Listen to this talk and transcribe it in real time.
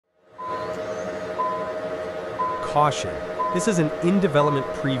caution, this is an in-development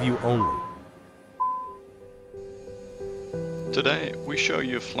preview only. Today we show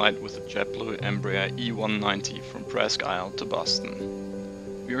you a flight with a JetBlue Embraer E190 from Presque Isle to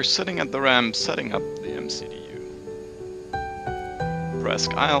Boston. We are sitting at the ramp setting up the MCDU.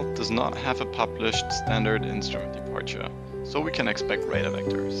 Presque Isle does not have a published standard instrument departure, so we can expect radar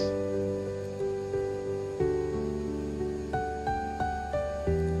vectors.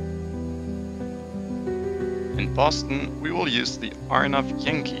 In Boston, we will use the RNAV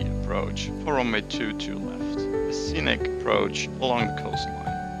Yankee approach for runway 22 left, a scenic approach along the coastline.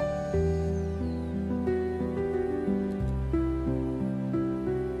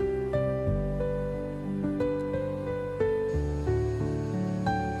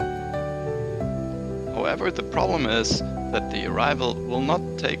 However, the problem is that the arrival will not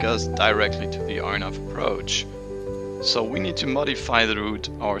take us directly to the RNAV approach, so we need to modify the route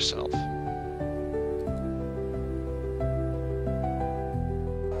ourselves.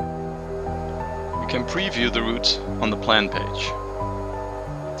 We can preview the route on the plan page.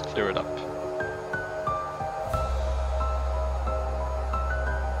 Let's clear it up.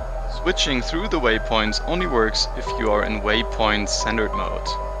 Switching through the waypoints only works if you are in waypoint centered mode.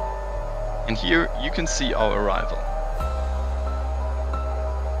 And here you can see our arrival.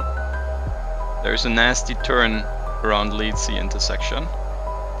 There's a nasty turn around Lead C intersection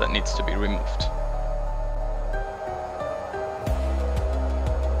that needs to be removed.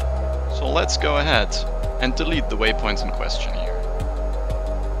 So let's go ahead and delete the waypoints in question here.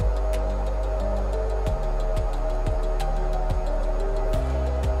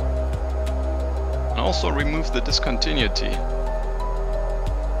 And also remove the discontinuity.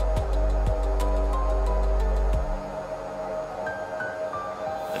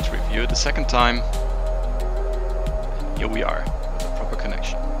 Let's review it a second time. And here we are with a proper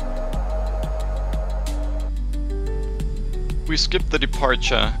connection. We skipped the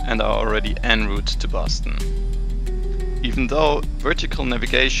departure and are already en route to Boston. Even though vertical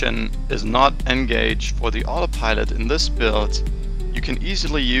navigation is not engaged for the autopilot in this build, you can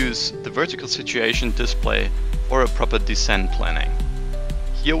easily use the vertical situation display for a proper descent planning.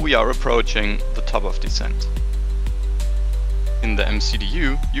 Here we are approaching the top of descent. In the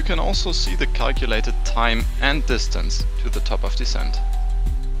MCDU, you can also see the calculated time and distance to the top of descent.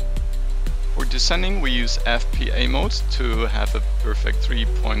 For descending, we use FPA mode to have a perfect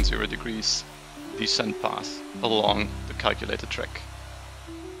 3.0 degrees descent path along the calculated track.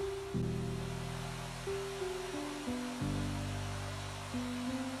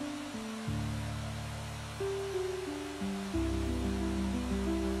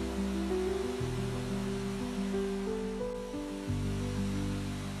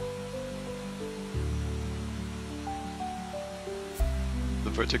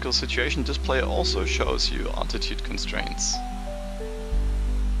 The vertical situation display also shows you altitude constraints.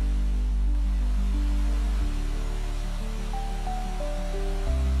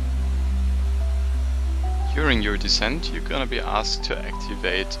 During your descent, you're gonna be asked to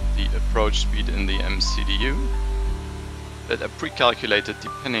activate the approach speed in the MCDU that are pre-calculated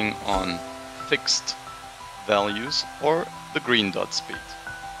depending on fixed values or the green dot speed.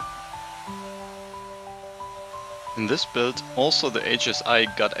 In this build, also the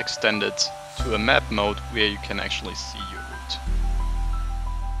HSI got extended to a map mode where you can actually see your route.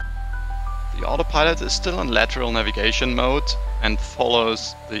 The autopilot is still in lateral navigation mode and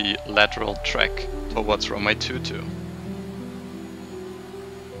follows the lateral track towards runway 22.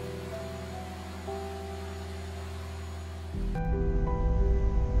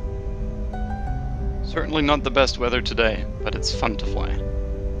 Certainly not the best weather today, but it's fun to fly.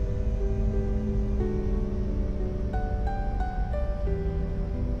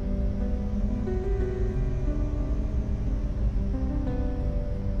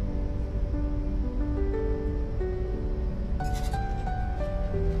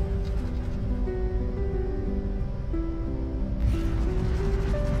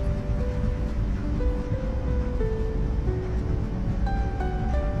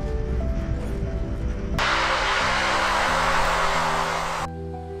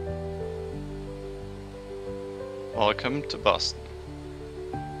 Welcome to Boston.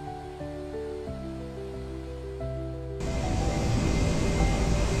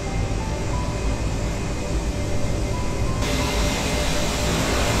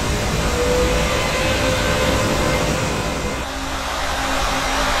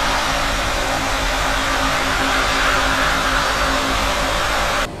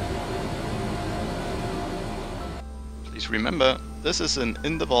 Please remember, this is an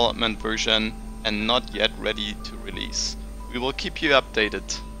in-development version and not yet ready to release. We will keep you updated.